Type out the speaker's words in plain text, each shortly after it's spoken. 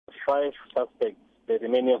5 suspects. The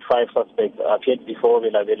remaining 5 suspects appeared before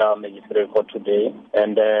Vila Magistrate Court today,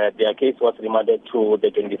 and their case was remanded to the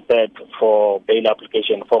 23rd for bail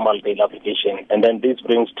application, formal bail application. And then this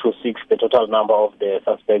brings to 6 the total number of the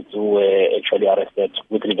suspects who were actually arrested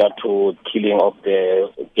with regard to killing of the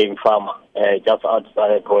game farmer just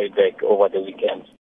outside Rooiberg over the weekend.